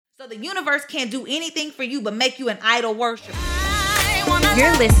So the universe can't do anything for you but make you an idol worshiper.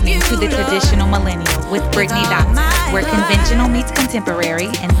 You're listening to The Traditional Millennial with Brittany Dotson, where conventional meets contemporary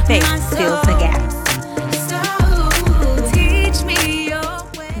and faith fills the gaps.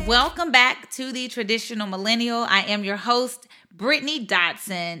 Welcome back to The Traditional Millennial. I am your host, Brittany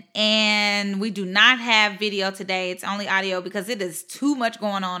Dotson, and we do not have video today. It's only audio because it is too much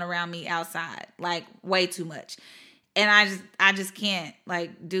going on around me outside, like way too much. And I just can't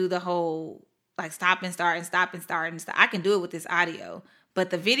like do the whole like stop and start. I can do it with this audio, but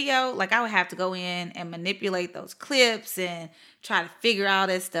the video, like I would have to go in and manipulate those clips and try to figure all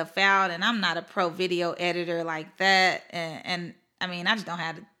this stuff out. And I'm not a pro video editor like that. And I mean, I just don't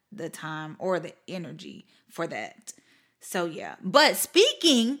have the time or the energy for that. So yeah. But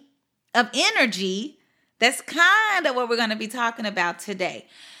speaking of energy, that's kind of what we're going to be talking about today.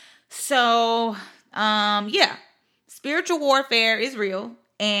 So, yeah. Spiritual warfare is real,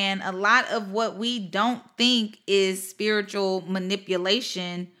 and a lot of what we don't think is spiritual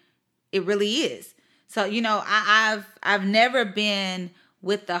manipulation, it really is. So, you know, I've never been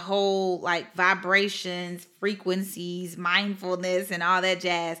with the whole like vibrations, frequencies, mindfulness, and all that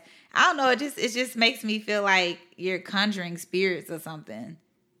jazz. I don't know, it just makes me feel like you're conjuring spirits or something.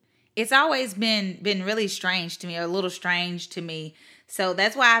 It's always been really strange to me, or a little strange to me. So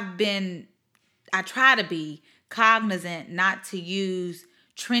that's why I try to be cognizant not to use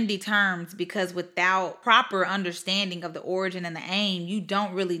trendy terms, because without proper understanding of the origin and the aim, you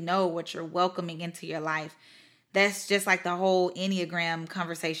don't really know what you're welcoming into your life. That's just like the whole Enneagram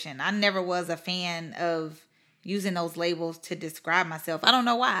conversation. I never was a fan of using those labels to describe myself. I don't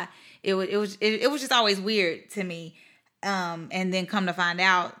know why. It was just always weird to me. And then come to find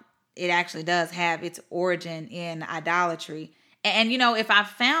out, it actually does have its origin in idolatry. And you know, if I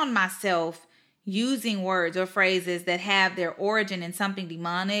found myself using words or phrases that have their origin in something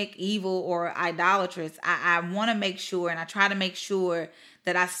demonic, evil, or idolatrous, I want to make sure, and I try to make sure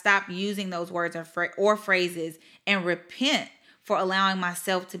that I stop using those words or phrases and repent for allowing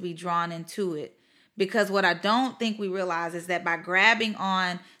myself to be drawn into it. Because what I don't think we realize is that by grabbing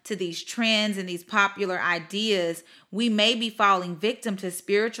on to these trends and these popular ideas, we may be falling victim to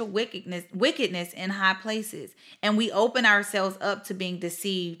spiritual wickedness in high places. And we open ourselves up to being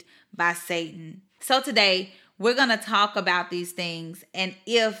deceived by Satan. So today, we're going to talk about these things and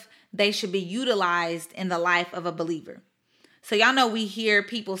if they should be utilized in the life of a believer. So y'all know we hear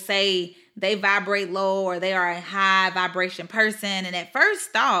people say they vibrate low or they are a high vibration person. And at first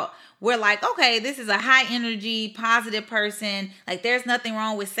thought, we're like, okay, this is a high energy, positive person. Like there's nothing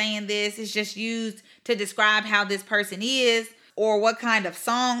wrong with saying this. It's just used to describe how this person is, or what kind of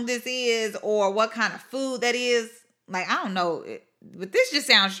song this is, or what kind of food that is. Like, I don't know. But this just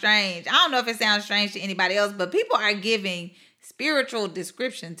sounds strange. I don't know if it sounds strange to anybody else, but people are giving spiritual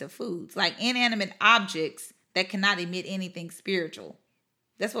description to foods, like inanimate objects that cannot emit anything spiritual.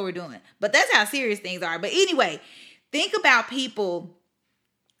 That's what we're doing. But that's how serious things are. But anyway, think about people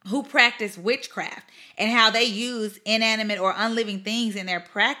who practice witchcraft and how they use inanimate or unliving things in their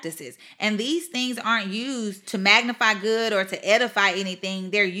practices. And these things aren't used to magnify good or to edify anything.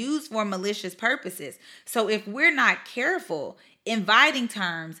 They're used for malicious purposes. So if we're not careful, inviting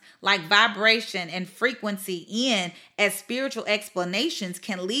terms like vibration and frequency in as spiritual explanations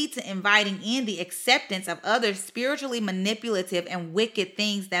can lead to inviting in the acceptance of other spiritually manipulative and wicked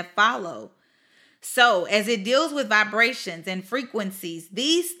things that follow. So as it deals with vibrations and frequencies,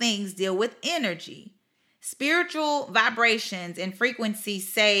 these things deal with energy. Spiritual vibrations and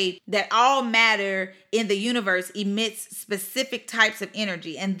frequencies say that all matter in the universe emits specific types of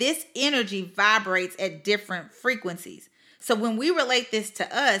energy, and this energy vibrates at different frequencies. So when we relate this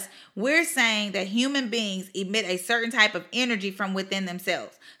to us, we're saying that human beings emit a certain type of energy from within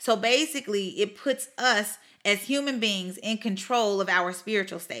themselves. So basically, it puts us as human beings in control of our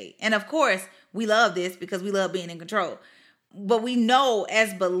spiritual state. And of course, we love this because we love being in control. But we know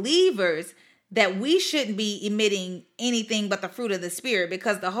as believers that we shouldn't be emitting anything but the fruit of the Spirit,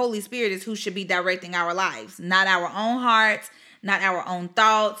 because the Holy Spirit is who should be directing our lives, not our own hearts, not our own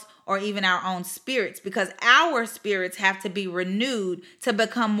thoughts, or even our own spirits, because our spirits have to be renewed to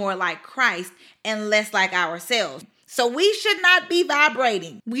become more like Christ and less like ourselves. So we should not be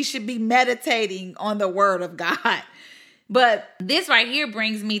vibrating. We should be meditating on the word of God. But this right here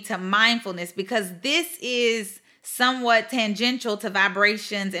brings me to mindfulness, because this is somewhat tangential to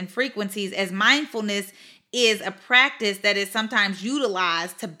vibrations and frequencies, as mindfulness is a practice that is sometimes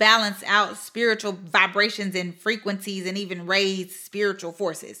utilized to balance out spiritual vibrations and frequencies and even raise spiritual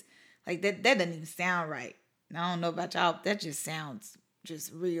forces. Like that doesn't even sound right. I don't know about y'all. That just sounds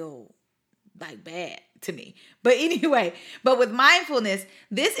just real like bad to me. But anyway, but with mindfulness,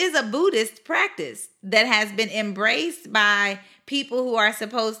 this is a Buddhist practice that has been embraced by people who are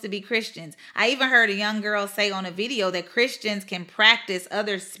supposed to be Christians. I even heard a young girl say on a video that Christians can practice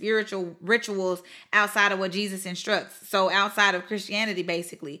other spiritual rituals outside of what Jesus instructs. So outside of Christianity,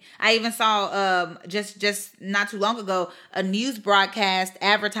 basically. I even saw just not too long ago a news broadcast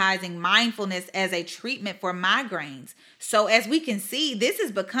advertising mindfulness as a treatment for migraines. So as we can see, this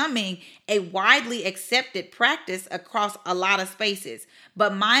is becoming a widely accepted practice across a lot of spaces.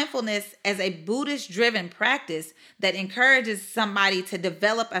 But mindfulness as a Buddhist-driven practice that encourages somebody to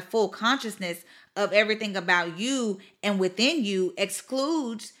develop a full consciousness of everything about you and within you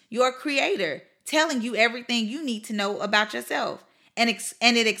excludes your creator, telling you everything you need to know about yourself. And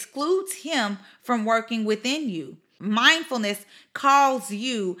it excludes him from working within you. Mindfulness calls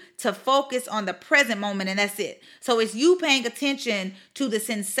you to focus on the present moment, and that's it. So it's you paying attention to the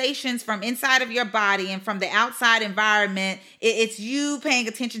sensations from inside of your body and from the outside environment. It's you paying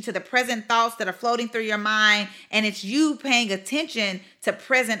attention to the present thoughts that are floating through your mind, and it's you paying attention to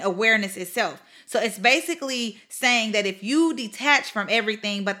present awareness itself. So it's basically saying that if you detach from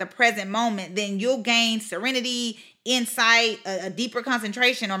everything but the present moment, then you'll gain serenity, insight, a deeper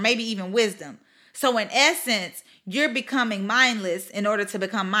concentration, or maybe even wisdom. So in essence, you're becoming mindless in order to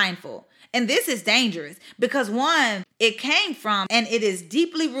become mindful. And this is dangerous because one, it came from and it is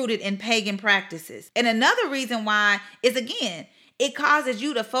deeply rooted in pagan practices. And another reason why is, again, it causes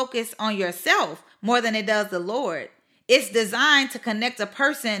you to focus on yourself more than it does the Lord. It's designed to connect a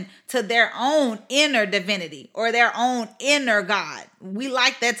person to their own inner divinity or their own inner God. We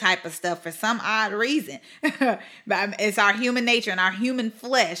like that type of stuff for some odd reason. It's our human nature and our human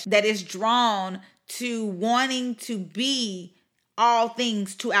flesh that is drawn to wanting to be all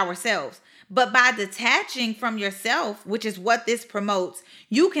things to ourselves. But by detaching from yourself, which is what this promotes,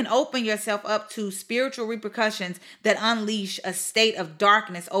 you can open yourself up to spiritual repercussions that unleash a state of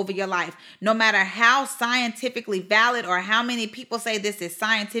darkness over your life. No matter how scientifically valid or how many people say this is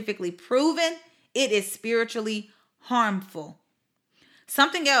scientifically proven, it is spiritually harmful.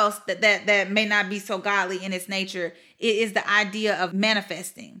 Something else that may not be so godly in its nature is the idea of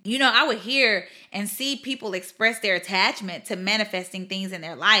manifesting. You know, I would hear and see people express their attachment to manifesting things in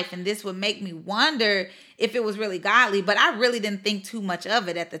their life. And this would make me wonder if it was really godly. But I really didn't think too much of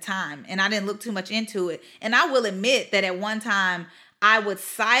it at the time. And I didn't look too much into it. And I will admit that at one time, I would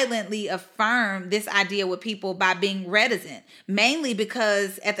silently affirm this idea with people by being reticent, mainly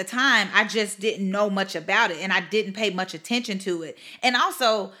because at the time I just didn't know much about it and I didn't pay much attention to it. And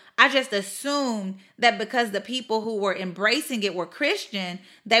also, I just assumed that because the people who were embracing it were Christian,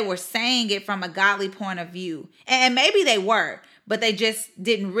 they were saying it from a godly point of view. And maybe they were, but they just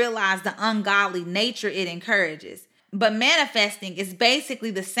didn't realize the ungodly nature it encourages. But manifesting is basically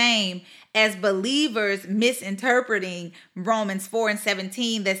the same as believers misinterpreting Romans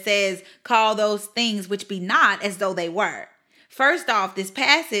 4:17 that says, call those things which be not as though they were. First off, this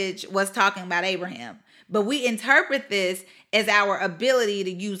passage was talking about Abraham, but we interpret this as our ability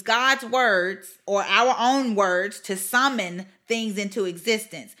to use God's words or our own words to summon things into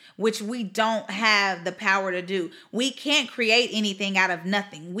existence, which we don't have the power to do. We can't create anything out of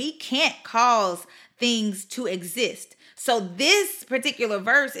nothing. We can't cause things to exist. So this particular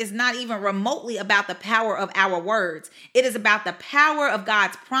verse is not even remotely about the power of our words. It is about the power of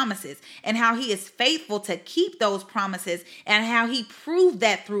God's promises and how he is faithful to keep those promises and how he proved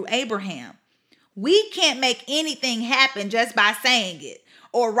that through Abraham. We can't make anything happen just by saying it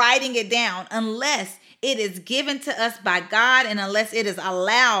or writing it down unless it is given to us by God and unless it is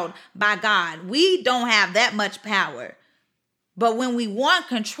allowed by God. We don't have that much power. But when we want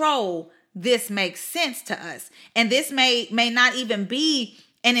control, this makes sense to us. And this may not even be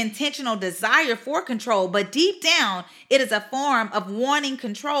an intentional desire for control, but deep down, it is a form of wanting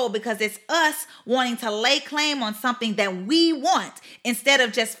control because it's us wanting to lay claim on something that we want instead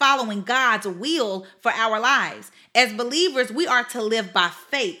of just following God's will for our lives. As believers, we are to live by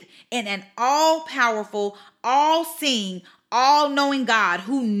faith in an all-powerful, all-seeing, all-knowing God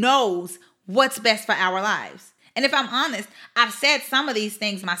who knows what's best for our lives. And if I'm honest, I've said some of these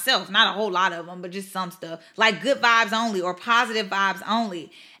things myself, not a whole lot of them, but just some stuff like good vibes only or positive vibes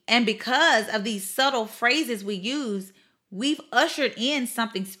only. And because of these subtle phrases we use, we've ushered in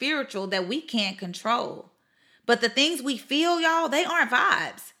something spiritual that we can't control. But the things we feel, y'all, they aren't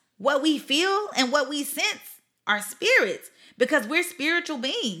vibes. What we feel and what we sense are spirits because we're spiritual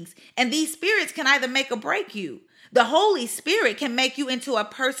beings. And these spirits can either make or break you. The Holy Spirit can make you into a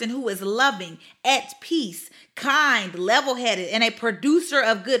person who is loving, at peace, kind, level-headed, and a producer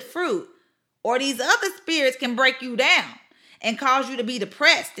of good fruit. Or these other spirits can break you down. and cause you to be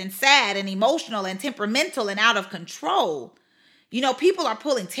depressed and sad and emotional and temperamental and out of control. You know, people are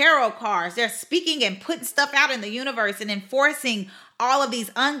pulling tarot cards. They're speaking and putting stuff out in the universe and enforcing all of these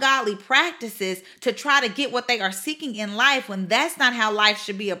ungodly practices to try to get what they are seeking in life, when that's not how life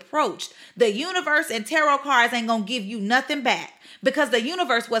should be approached. The universe and tarot cards ain't gonna give you nothing back, because the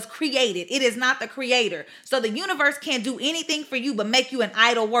universe was created. It is not the creator. So the universe can't do anything for you but make you an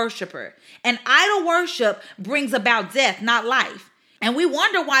idol worshiper. And idol worship brings about death, not life. And we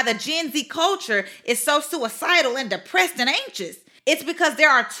wonder why the Gen Z culture is so suicidal and depressed and anxious. It's because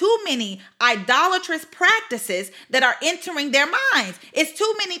there are too many idolatrous practices that are entering their minds. It's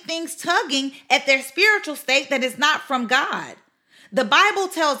too many things tugging at their spiritual state that is not from God. The Bible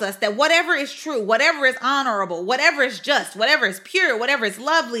tells us that whatever is true, whatever is honorable, whatever is just, whatever is pure, whatever is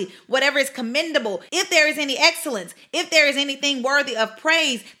lovely, whatever is commendable, if there is any excellence, if there is anything worthy of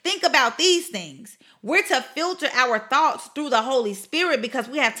praise, think about these things. We're to filter our thoughts through the Holy Spirit because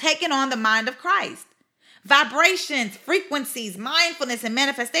we have taken on the mind of Christ. Vibrations, frequencies, mindfulness, and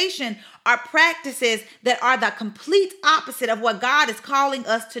manifestation are practices that are the complete opposite of what God is calling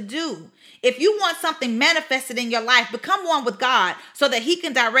us to do. If you want something manifested in your life, become one with God so that He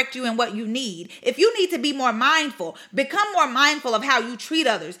can direct you in what you need. If you need to be more mindful, become more mindful of how you treat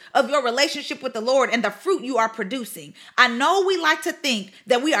others, of your relationship with the Lord and the fruit you are producing. I know we like to think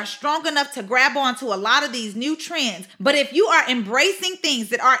that we are strong enough to grab onto a lot of these new trends, but if you are embracing things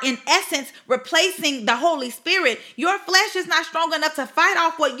that are in essence replacing the Holy Spirit, your flesh is not strong enough to fight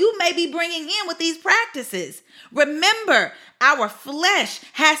off what you may be bringing in with these practices. Remember, our flesh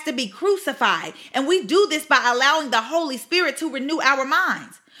has to be crucified, and we do this by allowing the Holy Spirit to renew our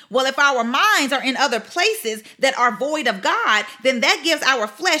minds. Well, if our minds are in other places that are void of God, then that gives our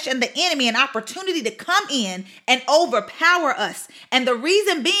flesh and the enemy an opportunity to come in and overpower us. And the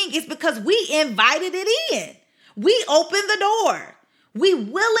reason being is because we invited it in. We opened the door. We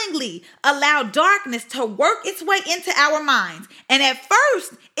willingly allow darkness to work its way into our minds. And at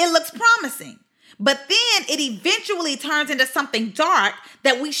first, it looks promising. But then it eventually turns into something dark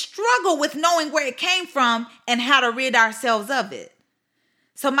that we struggle with knowing where it came from and how to rid ourselves of it.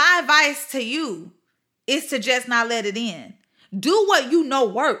 So my advice to you is to just not let it in. Do what you know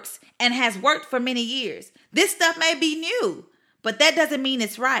works and has worked for many years. This stuff may be new, but that doesn't mean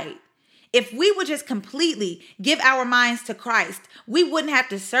it's right. If we would just completely give our minds to Christ, we wouldn't have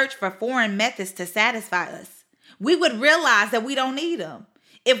to search for foreign methods to satisfy us. We would realize that we don't need them.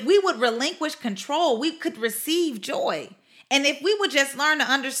 If we would relinquish control, we could receive joy. And if we would just learn to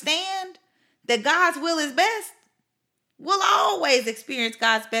understand that God's will is best, we'll always experience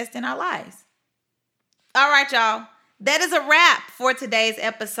God's best in our lives. All right, y'all. That is a wrap for today's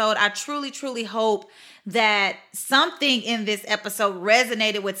episode. I truly, truly hope that something in this episode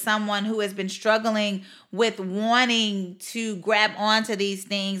resonated with someone who has been struggling with wanting to grab onto these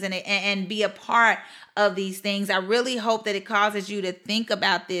things and be a part of these things. I really hope that it causes you to think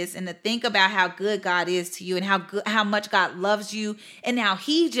about this and to think about how good God is to you and how much God loves you and how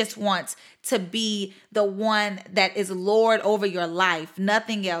He just wants to be the one that is Lord over your life,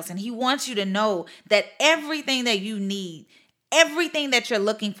 nothing else. And He wants you to know that everything that you need, everything that you're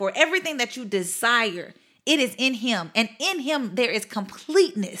looking for, everything that you desire, it is in Him. And in Him, there is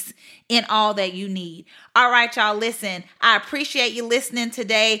completeness in all that you need. All right, y'all, listen, I appreciate you listening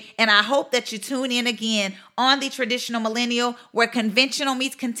today. And I hope that you tune in again on The Traditional Millennial, where conventional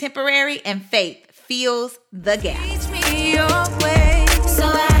meets contemporary and faith fills the gap.